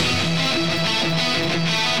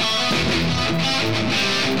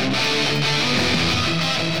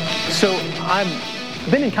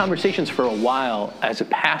I've been in conversations for a while as a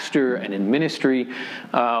pastor and in ministry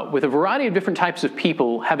with a variety of different types of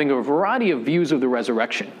people having a variety of views of the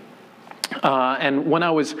resurrection. And when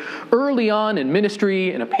I was early on in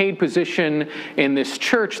ministry in a paid position in this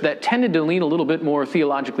church that tended to lean a little bit more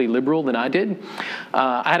theologically liberal than I did,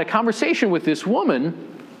 I had a conversation with this woman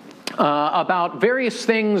about various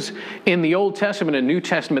things in the Old Testament and New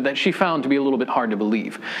Testament that she found to be a little bit hard to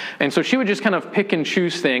believe. And so she would just kind of pick and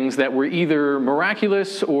choose things that were either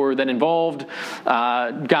miraculous or that involved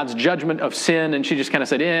God's judgment of sin, and she just kind of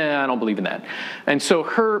said, I don't believe in that. And so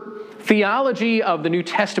her theology of the New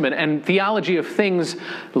Testament and theology of things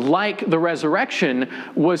like the resurrection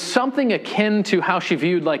was something akin to how she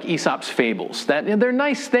viewed like Aesop's fables. That they're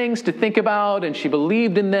nice things to think about, and she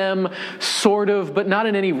believed in them, sort of, but not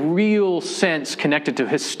in any real sense connected to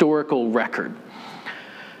historical record.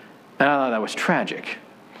 And I thought that was tragic.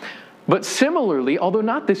 But similarly, although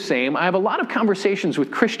not the same, I have a lot of conversations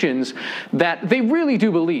with Christians that they really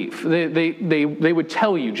do believe. They would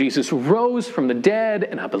tell you Jesus rose from the dead,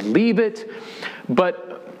 and I believe it,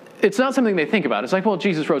 but it's not something they think about. It's like, well,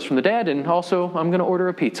 Jesus rose from the dead, and also I'm going to order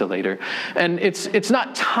a pizza later. And it's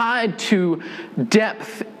not tied to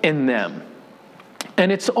depth in them.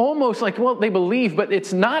 And it's almost like, well, they believe, but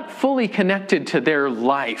it's not fully connected to their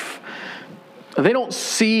life. They don't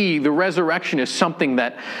see the resurrection as something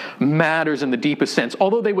that matters in the deepest sense.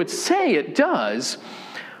 Although they would say it does,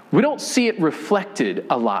 we don't see it reflected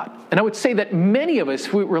a lot. And I would say that many of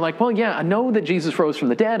us, we're like, well, yeah, I know that Jesus rose from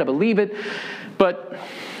the dead. I believe it. But,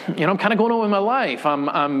 I'm kind of going on with my life. I'm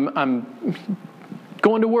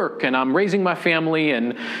going to work, and I'm raising my family.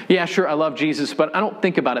 And, yeah, sure, I love Jesus, but I don't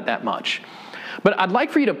think about it that much. But I'd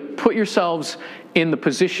like for you to put yourselves in the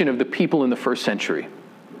position of the people in the first century.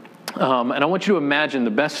 And I want you to imagine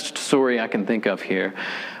the best story I can think of here.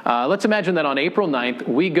 Let's imagine that on April 9th,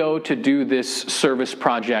 we go to do this service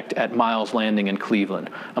project at Miles Landing in Cleveland.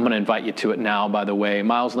 I'm going to invite you to it now, by the way.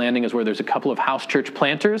 Miles Landing is where there's a couple of house church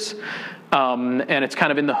planters, and it's kind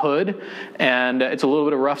of in the hood, and it's a little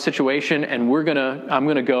bit of a rough situation, and I'm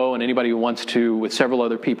going to go, and anybody who wants to, with several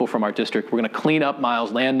other people from our district, we're going to clean up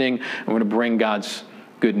Miles Landing, and we're going to bring God's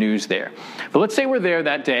good news there. But let's say we're there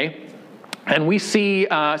that day, and we see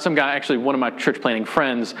some guy, actually one of my church planting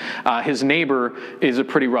friends, his neighbor is a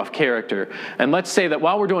pretty rough character. And let's say that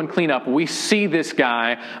while we're doing cleanup, we see this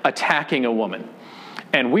guy attacking a woman.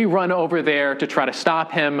 And we run over there to try to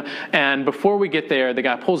stop him. And before we get there, the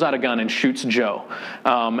guy pulls out a gun and shoots Joe.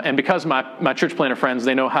 And because my church planter friends,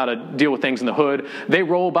 they know how to deal with things in the hood, they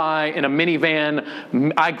roll by in a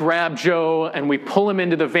minivan. I grab Joe, and we pull him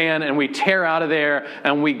into the van, and we tear out of there,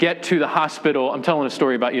 and we get to the hospital. I'm telling a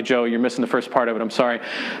story about you, Joe. You're missing the first part of it. I'm sorry.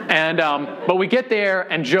 And but we get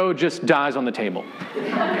there, and Joe just dies on the table.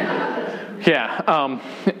 Yeah.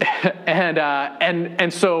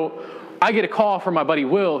 And so I get a call from my buddy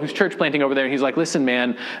Will, who's church planting over there, and he's like, listen,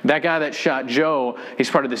 man, that guy that shot Joe,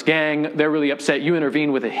 he's part of this gang. They're really upset. You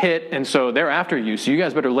intervened with a hit, and so they're after you, so you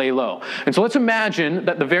guys better lay low. And so let's imagine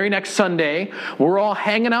that the very next Sunday, we're all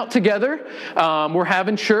hanging out together. We're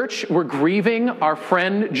having church. We're grieving our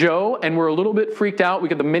friend Joe, and we're a little bit freaked out. We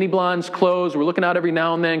got the mini blinds closed. We're looking out every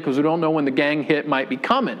now and then because we don't know when the gang hit might be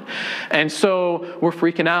coming. And so we're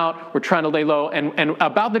freaking out. We're trying to lay low. And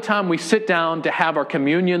about the time we sit down to have our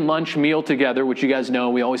communion lunch meal together, which you guys know,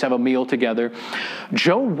 we always have a meal together,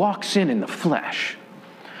 Joe walks in the flesh.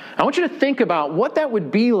 I want you to think about what that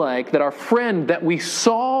would be like, that our friend that we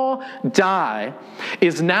saw die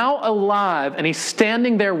is now alive and he's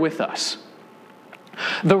standing there with us.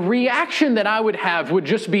 The reaction that I would have would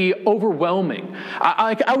just be overwhelming.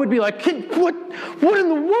 I would be like, what in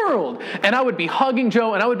the world? And I would be hugging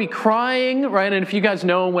Joe, and I would be crying, right? And if you guys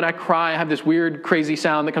know, when I cry, I have this weird, crazy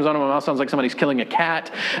sound that comes out of my mouth. Sounds like somebody's killing a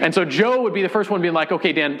cat. And so Joe would be the first one being like,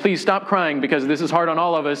 okay, Dan, please stop crying because this is hard on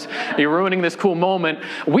all of us. You're ruining this cool moment.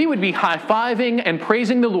 We would be high-fiving and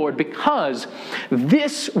praising the Lord because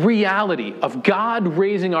this reality of God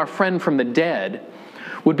raising our friend from the dead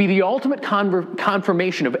would be the ultimate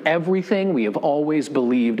confirmation of everything we have always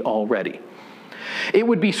believed already. It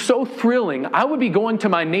would be so thrilling. I would be going to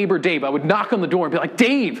my neighbor Dave. I would knock on the door and be like,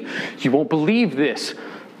 Dave, you won't believe this.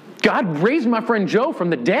 God raised my friend Joe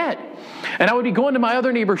from the dead. And I would be going to my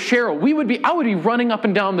other neighbor Cheryl. I would be running up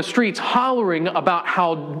and down the streets hollering about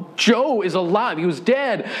how Joe is alive. He was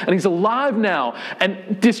dead and he's alive now.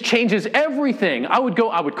 And this changes everything. I would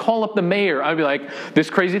call up the mayor. I'd be like,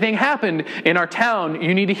 this crazy thing happened in our town.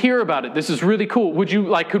 You need to hear about it. This is really cool.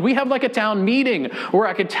 Could we have a town meeting where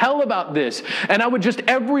I could tell about this? And I would just,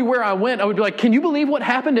 everywhere I went, I would be like, can you believe what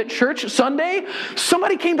happened at church Sunday?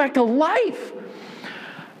 Somebody came back to life.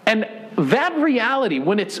 And that reality,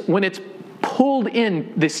 when it's pulled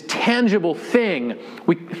in this tangible thing,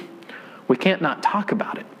 we can't not talk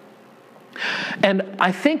about it. And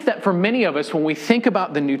I think that for many of us, when we think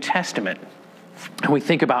about the New Testament, and we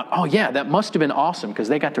think about, oh yeah, that must have been awesome because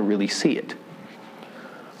they got to really see it.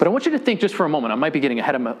 But I want you to think just for a moment, I might be getting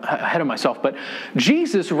ahead of myself, but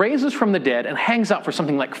Jesus raises from the dead and hangs out for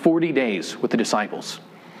something like 40 days with the disciples.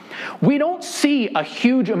 We don't see a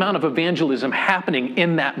huge amount of evangelism happening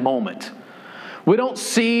in that moment. We don't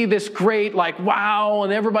see this great, wow,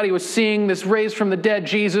 and everybody was seeing this raised from the dead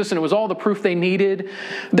Jesus, and it was all the proof they needed.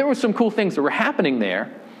 There were some cool things that were happening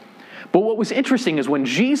there. But what was interesting is when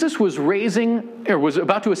Jesus was was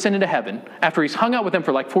about to ascend into heaven, after he's hung out with them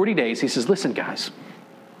for 40 days, he says, listen, guys,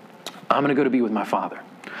 I'm going to go to be with my Father.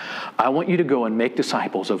 I want you to go and make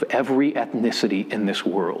disciples of every ethnicity in this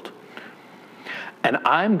world. And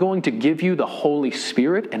I'm going to give you the Holy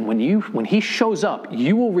Spirit, and when he shows up,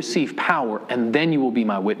 you will receive power, and then you will be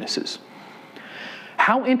my witnesses.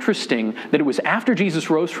 How interesting that it was after Jesus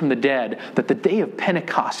rose from the dead that the day of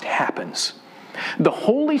Pentecost happens. The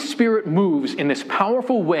Holy Spirit moves in this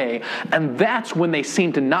powerful way, and that's when they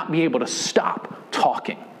seem to not be able to stop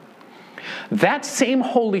talking. That same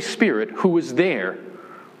Holy Spirit who was there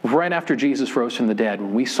right after Jesus rose from the dead,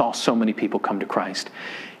 when we saw so many people come to Christ,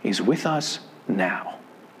 is with us now.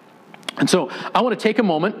 And so I want to take a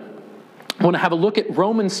moment. I want to have a look at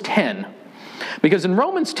Romans 10. Because in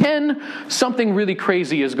Romans 10, something really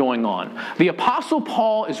crazy is going on. The Apostle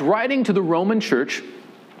Paul is writing to the Roman church,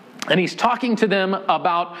 and he's talking to them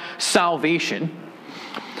about salvation.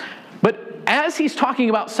 But as he's talking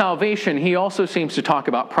about salvation, he also seems to talk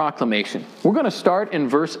about proclamation. We're going to start in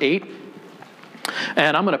verse 8,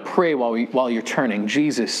 and I'm going to pray while you're turning.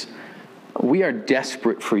 Jesus, we are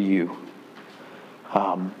desperate for you.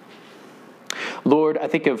 Lord, I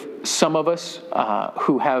think of some of us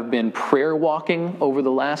who have been prayer walking over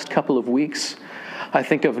the last couple of weeks. I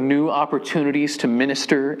think of new opportunities to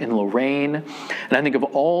minister in Lorraine. And I think of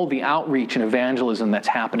all the outreach and evangelism that's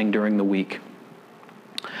happening during the week.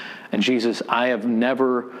 And Jesus, I have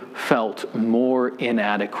never felt more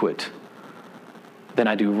inadequate than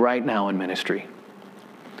I do right now in ministry.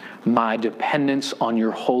 My dependence on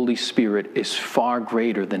your Holy Spirit is far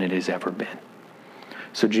greater than it has ever been.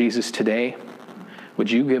 So Jesus, today, would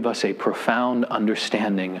you give us a profound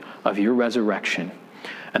understanding of your resurrection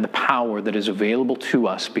and the power that is available to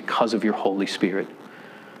us because of your Holy Spirit?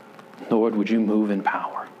 Lord, would you move in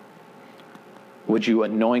power? Would you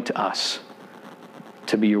anoint us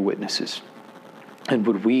to be your witnesses? And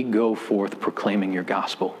would we go forth proclaiming your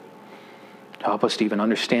gospel? Help us to even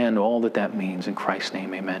understand all that means. In Christ's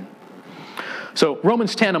name, amen. So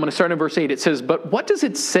Romans 10, I'm going to start in verse 8. It says, but what does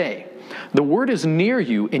it say? The word is near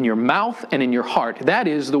you, in your mouth and in your heart. That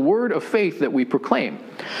is the word of faith that we proclaim.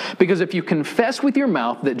 Because if you confess with your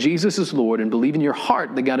mouth that Jesus is Lord and believe in your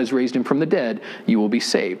heart that God has raised him from the dead, you will be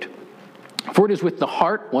saved. For it is with the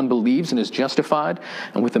heart one believes and is justified,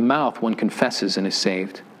 and with the mouth one confesses and is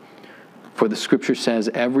saved. For the scripture says,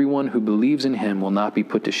 everyone who believes in him will not be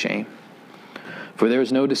put to shame. For there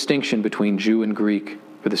is no distinction between Jew and Greek,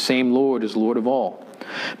 for the same Lord is Lord of all,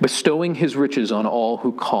 bestowing his riches on all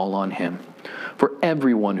who call on him. For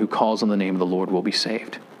everyone who calls on the name of the Lord will be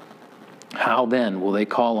saved. How then will they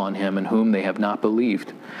call on him in whom they have not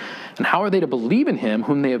believed? And how are they to believe in him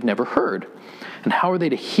whom they have never heard? And how are they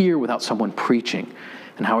to hear without someone preaching?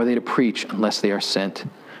 And how are they to preach unless they are sent?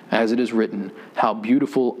 As it is written, how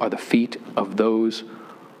beautiful are the feet of those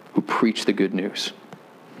who preach the good news.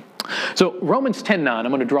 So Romans 10:9, I'm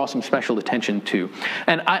going to draw some special attention to.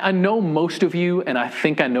 And I know most of you, and I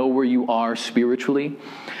think I know where you are spiritually.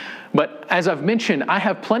 But as I've mentioned, I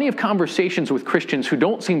have plenty of conversations with Christians who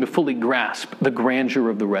don't seem to fully grasp the grandeur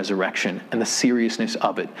of the resurrection and the seriousness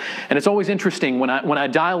of it. And it's always interesting when I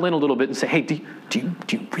dial in a little bit and say, hey, do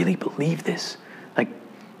you really believe this?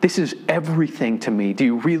 This is everything to me. Do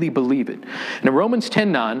you really believe it? And in Romans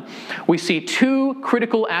 10:9, we see two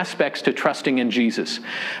critical aspects to trusting in Jesus.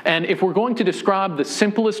 And if we're going to describe the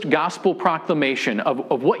simplest gospel proclamation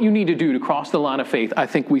of what you need to do to cross the line of faith, I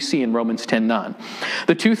think we see in Romans 10:9.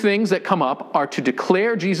 The two things that come up are to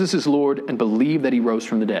declare Jesus is Lord and believe that he rose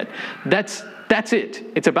from the dead. That's it.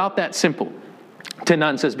 It's about that simple.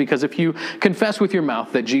 10:9 says, because if you confess with your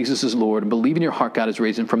mouth that Jesus is Lord and believe in your heart God has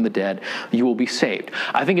raised him from the dead, you will be saved.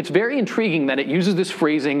 I think it's very intriguing that it uses this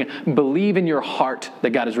phrasing, believe in your heart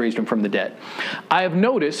that God has raised him from the dead. I have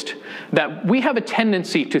noticed that we have a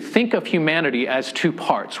tendency to think of humanity as two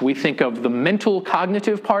parts. We think of the mental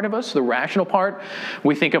cognitive part of us, the rational part.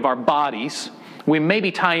 We think of our bodies. We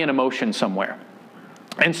maybe tie in emotion somewhere.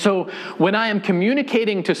 And so when I am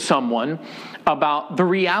communicating to someone about the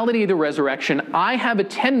reality of the resurrection, I have a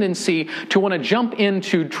tendency to want to jump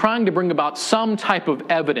into trying to bring about some type of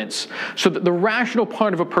evidence so that the rational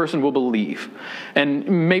part of a person will believe.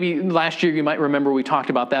 And maybe last year you might remember we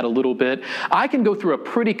talked about that a little bit. I can go through a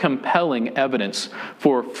pretty compelling evidence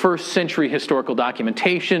for first century historical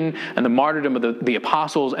documentation and the martyrdom of the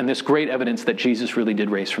apostles and this great evidence that Jesus really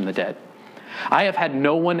did raise from the dead. I have had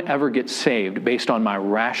no one ever get saved based on my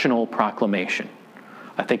rational proclamation.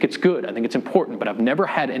 I think it's good. I think it's important, but I've never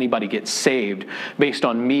had anybody get saved based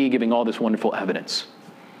on me giving all this wonderful evidence.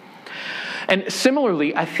 And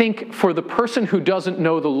similarly, I think for the person who doesn't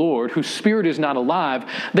know the Lord, whose spirit is not alive,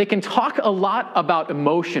 they can talk a lot about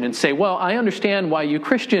emotion and say, well, I understand why you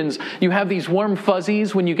Christians, you have these warm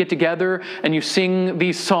fuzzies when you get together and you sing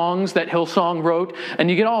these songs that Hillsong wrote,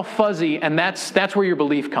 and you get all fuzzy, and that's where your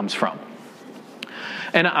belief comes from.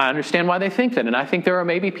 And I understand why they think that. And I think there are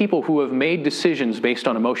maybe people who have made decisions based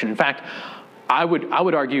on emotion. In fact, I would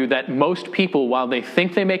argue that most people, while they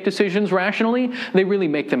think they make decisions rationally, they really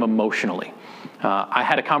make them emotionally. I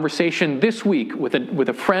had a conversation this week with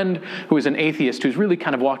a friend who is an atheist who's really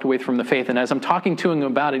kind of walked away from the faith. And as I'm talking to him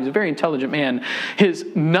about it, he's a very intelligent man.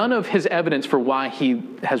 None of his evidence for why he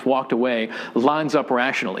has walked away lines up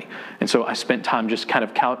rationally. And so I spent time just kind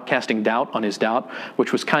of casting doubt on his doubt,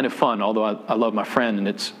 which was kind of fun, although I love my friend, and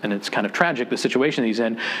it's kind of tragic, the situation he's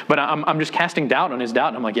in. But I'm just casting doubt on his doubt.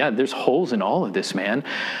 And I'm like, yeah, there's holes in all of this, man.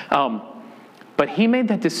 But he made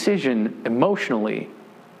that decision emotionally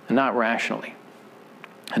and not rationally.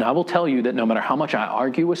 And I will tell you that no matter how much I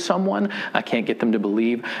argue with someone, I can't get them to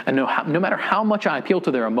believe. And no matter how much I appeal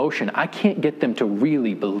to their emotion, I can't get them to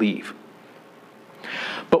really believe.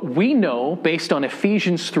 But we know, based on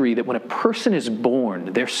Ephesians 3, that when a person is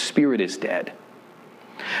born, their spirit is dead.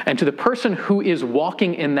 And to the person who is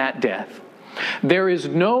walking in that death, there is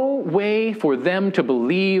no way for them to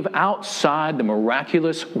believe outside the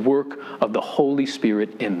miraculous work of the Holy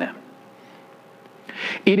Spirit in them.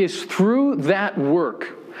 It is through that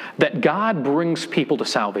work that God brings people to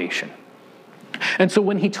salvation. And so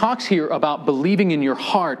when he talks here about believing in your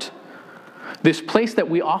heart, this place that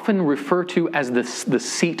we often refer to as the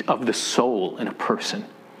seat of the soul in a person,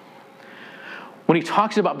 when he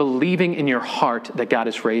talks about believing in your heart that God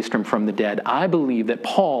has raised him from the dead, I believe that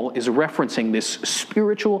Paul is referencing this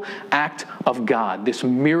spiritual act of God, this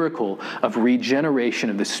miracle of regeneration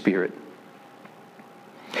of the Spirit.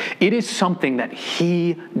 It is something that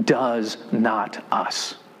he does, not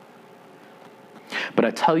us. But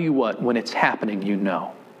I tell you what, when it's happening, you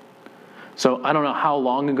know. So I don't know how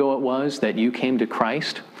long ago it was that you came to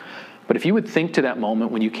Christ, but if you would think to that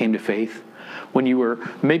moment when you came to faith, when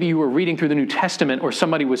maybe you were reading through the New Testament, or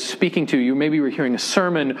somebody was speaking to you, maybe you were hearing a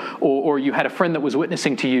sermon, or you had a friend that was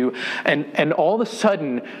witnessing to you, and all of a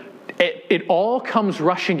sudden, it all comes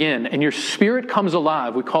rushing in, and your spirit comes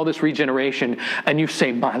alive. We call this regeneration, and you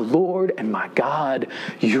say, my Lord and my God,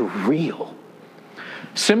 you're real.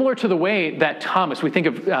 Similar to the way that Thomas, we think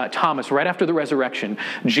of Thomas right after the resurrection,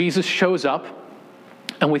 Jesus shows up,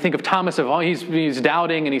 and we think of Thomas he's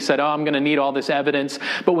doubting, and he said, I'm going to need all this evidence.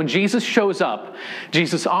 But when Jesus shows up,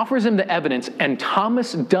 Jesus offers him the evidence, and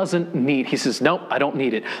Thomas doesn't need. He says, nope, I don't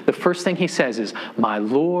need it. The first thing he says is, my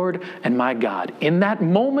Lord and my God. In that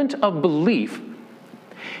moment of belief,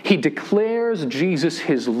 he declares Jesus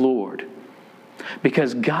his Lord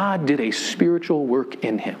because God did a spiritual work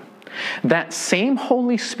in him. That same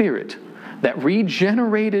Holy Spirit that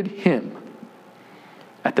regenerated him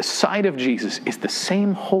at the sight of Jesus is the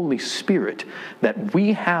same Holy Spirit that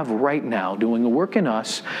we have right now doing a work in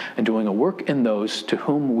us and doing a work in those to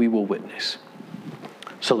whom we will witness.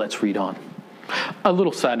 So let's read on. A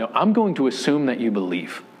little side note, I'm going to assume that you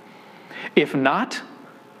believe. If not,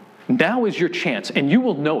 now is your chance, and you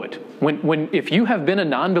will know it. If you have been a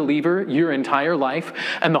non-believer your entire life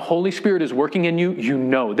and the Holy Spirit is working in you, you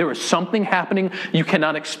know there is something happening you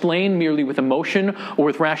cannot explain merely with emotion or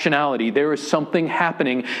with rationality. There is something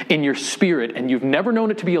happening in your spirit, and you've never known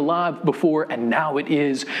it to be alive before, and now it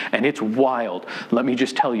is, and it's wild. Let me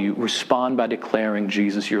just tell you, respond by declaring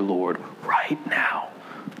Jesus your Lord right now.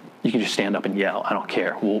 You can just stand up and yell. I don't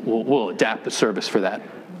care. We'll adapt the service for that.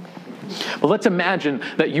 But let's imagine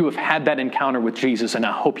that you have had that encounter with Jesus, and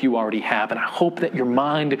I hope you already have, and I hope that your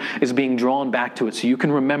mind is being drawn back to it so you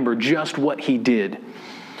can remember just what he did.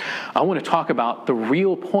 I want to talk about the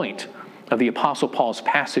real point of the Apostle Paul's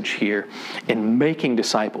passage here in making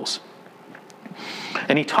disciples.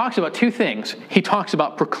 And he talks about two things. He talks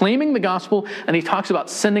about proclaiming the gospel, and he talks about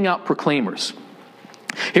sending out proclaimers.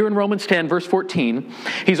 Here in Romans 10, verse 14,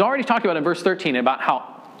 he's already talked about in verse 13 about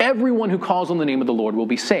how everyone who calls on the name of the Lord will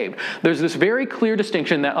be saved. There's this very clear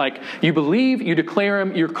distinction that, like, you believe, you declare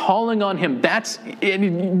him, you're calling on him.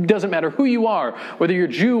 It doesn't matter who you are, whether you're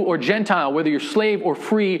Jew or Gentile, whether you're slave or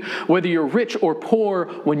free, whether you're rich or poor.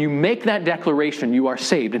 When you make that declaration, you are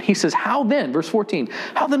saved. And he says, how then, verse 14,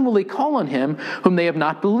 how then will they call on him whom they have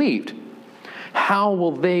not believed? How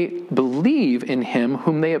will they believe in him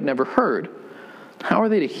whom they have never heard? How are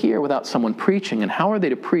they to hear without someone preaching? And how are they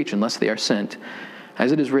to preach unless they are sent?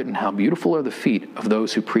 As it is written, how beautiful are the feet of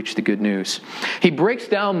those who preach the good news. He breaks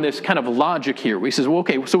down this kind of logic here. He says, well,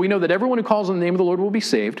 okay, so we know that everyone who calls on the name of the Lord will be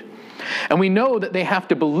saved. And we know that they have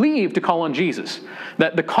to believe to call on Jesus.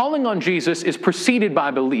 That the calling on Jesus is preceded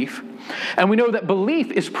by belief. And we know that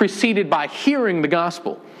belief is preceded by hearing the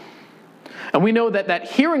gospel. And we know that that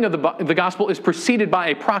hearing of the gospel is preceded by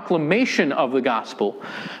a proclamation of the gospel.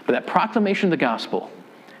 But that proclamation of the gospel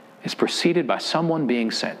is preceded by someone being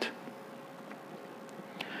sent.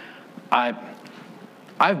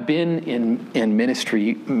 I've been in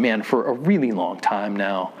ministry, man, for a really long time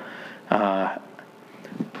now.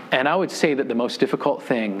 And I would say that the most difficult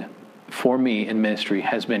thing for me in ministry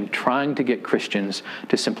has been trying to get Christians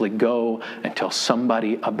to simply go and tell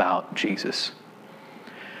somebody about Jesus.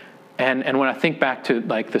 And when I think back to,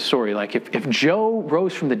 like, the story, like, if Joe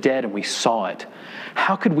rose from the dead and we saw it,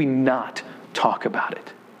 how could we not talk about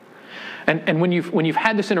it? And when you've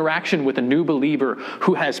had this interaction with a new believer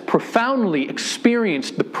who has profoundly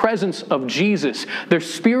experienced the presence of Jesus, their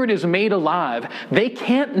spirit is made alive, they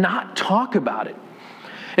can't not talk about it.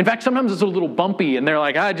 In fact, sometimes it's a little bumpy, and they're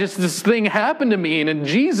like, this thing happened to me, and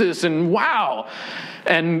Jesus, and wow.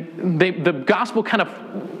 And the gospel kind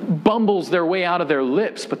of bumbles their way out of their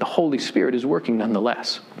lips, but the Holy Spirit is working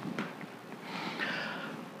nonetheless.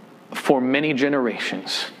 For many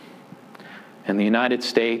generations, in the United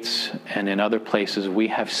States and in other places, we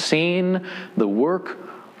have seen the work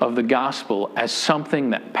of the gospel as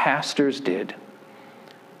something that pastors did.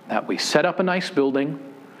 That we set up a nice building,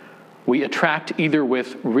 we attract either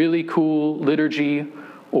with really cool liturgy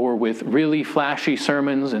or with really flashy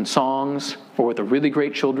sermons and songs or with a really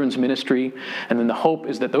great children's ministry, and then the hope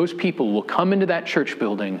is that those people will come into that church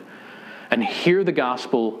building and hear the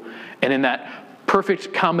gospel, and in that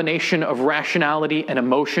perfect combination of rationality and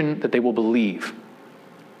emotion that they will believe.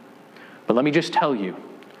 But let me just tell you,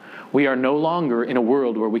 we are no longer in a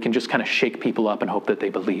world where we can just kind of shake people up and hope that they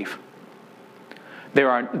believe.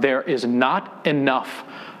 There is not enough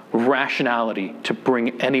rationality to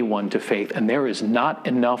bring anyone to faith, and there is not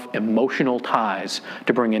enough emotional ties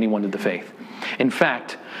to bring anyone to the faith. In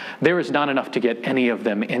fact, there is not enough to get any of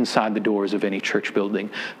them inside the doors of any church building.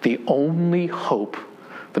 The only hope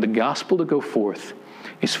for the gospel to go forth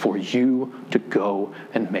is for you to go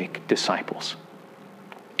and make disciples.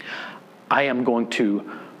 I am going to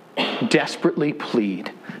desperately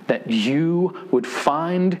plead that you would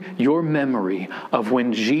find your memory of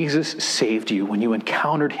when Jesus saved you, when you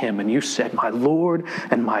encountered him and you said, "My Lord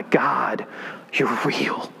and my God, you're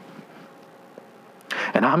real."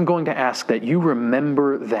 And I'm going to ask that you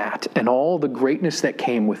remember that and all the greatness that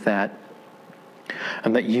came with that,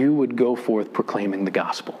 and that you would go forth proclaiming the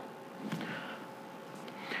gospel.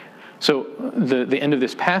 So the end of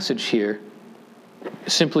this passage here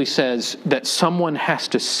simply says that someone has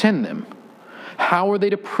to send them. How are they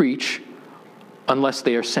to preach unless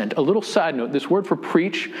they are sent? A little side note, this word for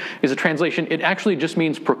preach is a translation. It actually just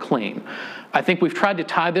means proclaim. I think we've tried to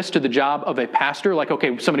tie this to the job of a pastor, like,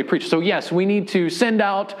 okay, somebody preaches. So yes, we need to send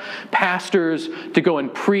out pastors to go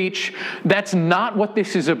and preach. That's not what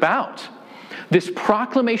this is about. This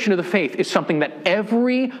proclamation of the faith is something that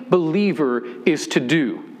every believer is to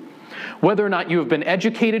do. Whether or not you have been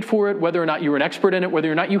educated for it, whether or not you're an expert in it,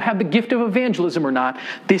 whether or not you have the gift of evangelism or not,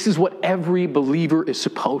 this is what every believer is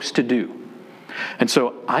supposed to do. And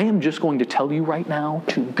so I am just going to tell you right now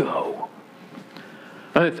to go.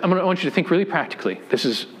 I want you to think really practically. This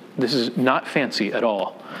is not fancy at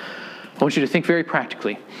all. I want you to think very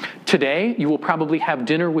practically. Today, you will probably have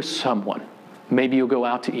dinner with someone. Maybe you'll go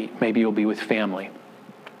out to eat. Maybe you'll be with family.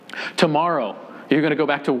 Tomorrow, you're going to go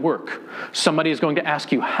back to work. Somebody is going to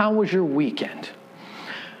ask you, how was your weekend?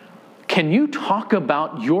 Can you talk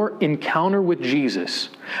about your encounter with Jesus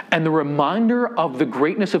and the reminder of the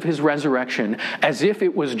greatness of his resurrection as if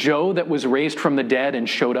it was Joe that was raised from the dead and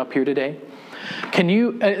showed up here today? Can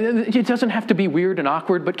you, it doesn't have to be weird and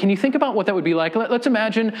awkward, but can you think about what that would be like? Let's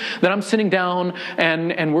imagine that I'm sitting down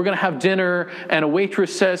and we're going to have dinner and a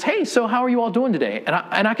waitress says, "Hey, so how are you all doing today?"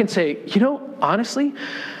 And I can say, honestly,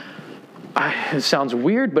 it sounds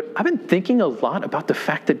weird, but I've been thinking a lot about the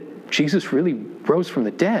fact that Jesus really rose from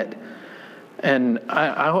the dead. And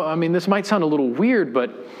I mean, this might sound a little weird,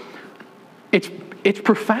 but it's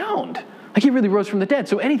profound. Like, he really rose from the dead,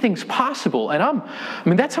 so anything's possible.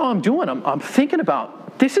 And that's how I'm doing. I'm thinking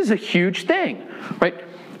about, this is a huge thing, right?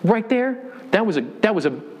 Right there, that was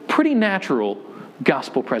a pretty natural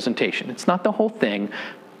gospel presentation. It's not the whole thing,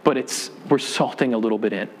 but we're salting a little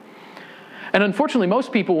bit in. And unfortunately,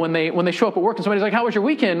 most people, when they show up at work and somebody's like, how was your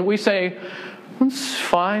weekend? We say, it's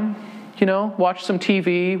fine, watch some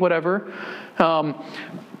TV, whatever.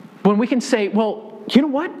 When we can say, well, you know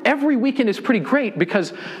what? Every weekend is pretty great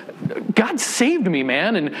because God saved me,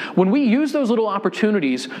 man. And when we use those little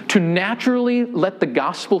opportunities to naturally let the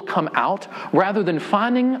gospel come out, rather than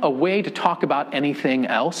finding a way to talk about anything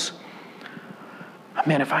else,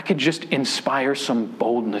 man, if I could just inspire some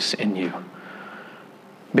boldness in you.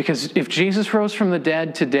 Because if Jesus rose from the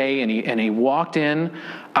dead today and he walked in,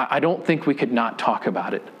 I don't think we could not talk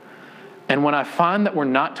about it. And when I find that we're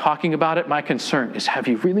not talking about it, my concern is, have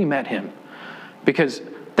you really met him? Because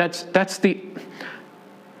that's the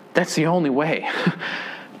only way.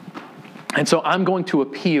 And so I'm going to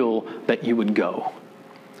appeal that you would go.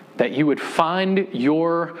 That you would find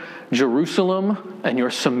your Jerusalem and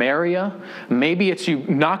your Samaria. Maybe it's you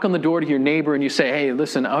knock on the door to your neighbor and you say, hey,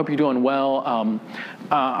 listen, I hope you're doing well.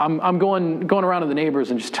 I'm going around to the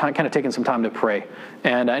neighbors and just kind of taking some time to pray.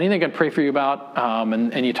 And anything I can pray for you about,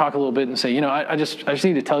 and you talk a little bit and say, I just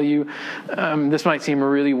need to tell you, this might seem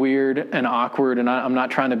really weird and awkward, and I'm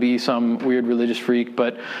not trying to be some weird religious freak,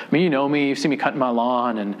 but you know me, you've seen me cutting my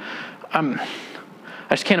lawn, and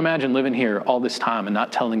I just can't imagine living here all this time and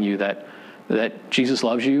not telling you that Jesus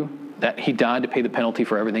loves you, that he died to pay the penalty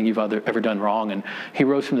for everything you've ever done wrong, and he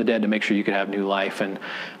rose from the dead to make sure you could have new life. And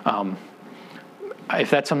if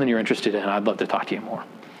that's something you're interested in, I'd love to talk to you more.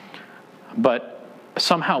 But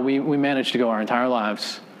somehow we manage to go our entire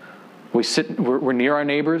lives. We're near our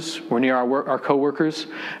neighbors, we're near our coworkers,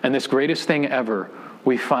 and this greatest thing ever,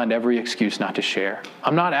 we find every excuse not to share.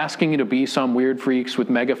 I'm not asking you to be some weird freaks with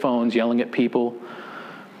megaphones yelling at people,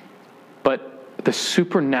 but the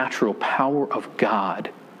supernatural power of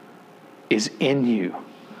God is in you.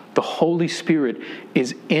 The Holy Spirit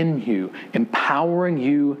is in you, empowering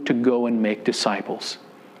you to go and make disciples.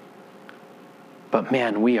 But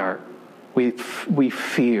man, we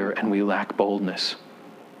fear and we lack boldness.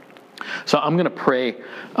 So I'm going to pray,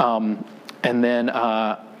 and then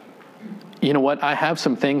you know what? I have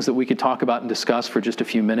some things that we could talk about and discuss for just a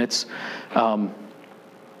few minutes.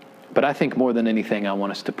 But I think more than anything, I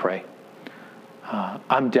want us to pray.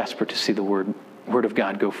 I'm desperate to see the word of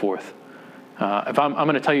God go forth. If I'm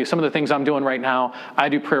going to tell you some of the things I'm doing right now, I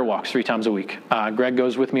do prayer walks 3 times a week. Greg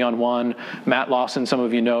goes with me on one. Matt Lawson, some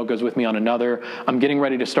of you know, goes with me on another. I'm getting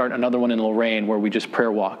ready to start another one in Lorraine where we just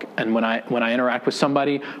prayer walk. And when I interact with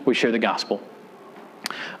somebody, we share the gospel.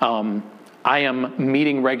 I am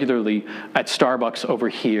meeting regularly at Starbucks over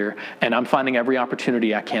here, and I'm finding every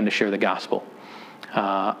opportunity I can to share the gospel.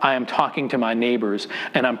 I am talking to my neighbors,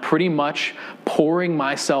 and I'm pretty much pouring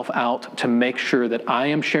myself out to make sure that I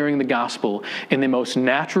am sharing the gospel in the most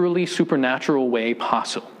naturally supernatural way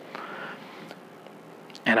possible.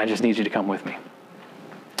 And I just need you to come with me.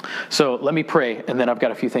 So let me pray, and then I've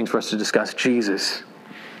got a few things for us to discuss. Jesus,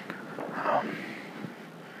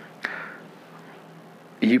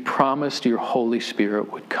 you promised your Holy Spirit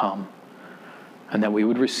would come and that we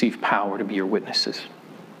would receive power to be your witnesses.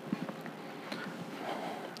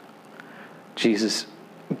 Jesus,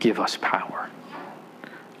 give us power.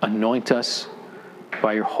 Anoint us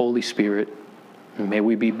by your Holy Spirit, and may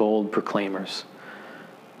we be bold proclaimers.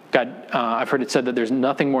 God, I've heard it said that there's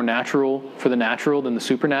nothing more natural for the natural than the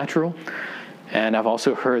supernatural. And I've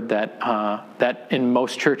also heard that that in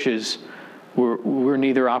most churches, we're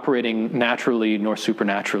neither operating naturally nor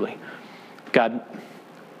supernaturally. God,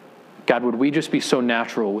 would we just be so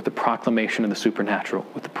natural with the proclamation of the supernatural,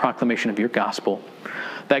 with the proclamation of your gospel,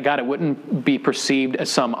 that, God, it wouldn't be perceived as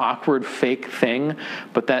some awkward, fake thing,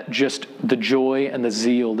 but that just the joy and the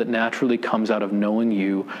zeal that naturally comes out of knowing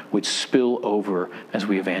you would spill over as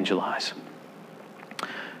we evangelize.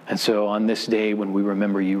 And so on this day when we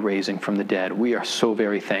remember you raising from the dead, we are so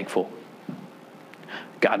very thankful.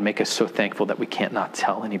 God, make us so thankful that we can't not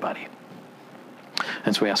tell anybody.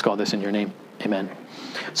 And so we ask all this in your name. Amen.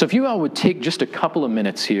 So if you all would take just a couple of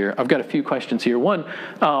minutes here, I've got a few questions here. One,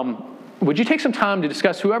 would you take some time to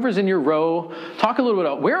discuss whoever's in your row, talk a little bit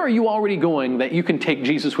about where are you already going that you can take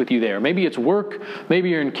Jesus with you there? Maybe it's work,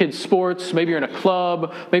 maybe you're in kids' sports, maybe you're in a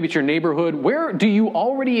club, maybe it's your neighborhood. Where do you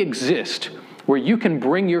already exist where you can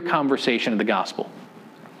bring your conversation of the gospel?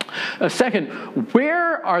 Second,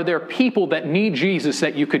 where are there people that need Jesus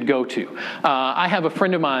that you could go to? I have a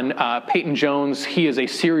friend of mine, Peyton Jones. He is a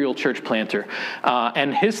serial church planter.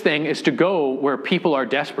 And his thing is to go where people are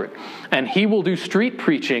desperate. And he will do street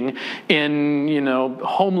preaching in,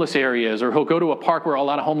 homeless areas, or he'll go to a park where a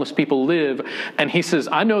lot of homeless people live. And he says,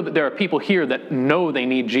 I know that there are people here that know they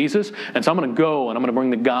need Jesus, and so I'm going to go and I'm going to bring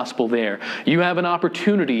the gospel there. You have an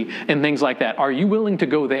opportunity in things like that. Are you willing to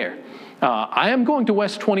go there? I am going to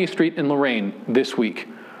West 20th Street in Lorraine this week.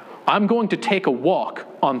 I'm going to take a walk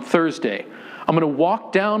on Thursday. I'm going to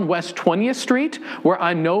walk down West 20th Street where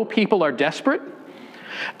I know people are desperate,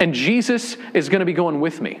 and Jesus is going to be going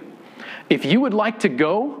with me. If you would like to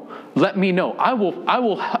go, let me know. I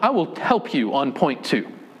will help you on point 2.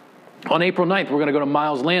 On April 9th, we're going to go to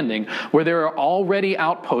Miles Landing, where there are already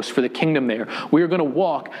outposts for the kingdom there. We are going to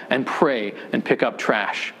walk and pray and pick up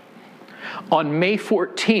trash. On May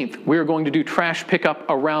 14th, we're going to do trash pickup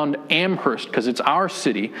around Amherst because it's our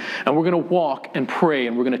city, and we're going to walk and pray,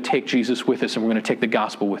 and we're going to take Jesus with us, and we're going to take the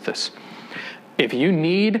gospel with us. If you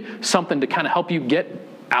need something to kind of help you get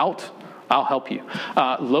out, I'll help you.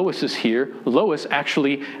 Lois is here. Lois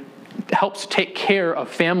actually helps take care of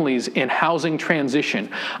families in housing transition.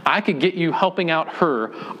 I could get you helping out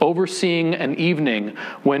her, overseeing an evening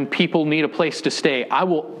when people need a place to stay. I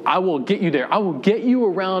will get you there. I will get you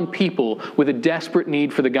around people with a desperate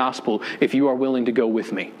need for the gospel if you are willing to go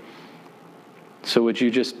with me. So would you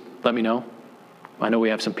just let me know? I know we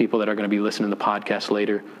have some people that are going to be listening to the podcast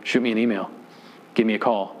later. Shoot me an email. Give me a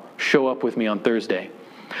call. Show up with me on Thursday.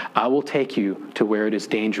 I will take you to where it is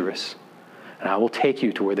dangerous. And I will take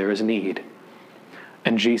you to where there is need.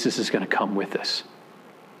 And Jesus is going to come with us.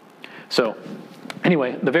 So,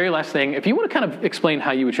 anyway, the very last thing, if you want to kind of explain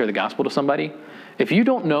how you would share the gospel to somebody, if you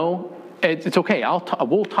don't know, it's okay.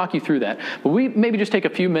 We'll talk you through that. But we maybe just take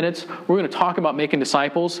a few minutes. We're going to talk about making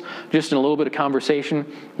disciples, just in a little bit of conversation.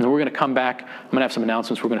 And then we're going to come back. I'm going to have some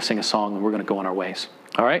announcements. We're going to sing a song, and we're going to go on our ways.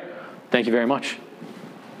 All right? Thank you very much.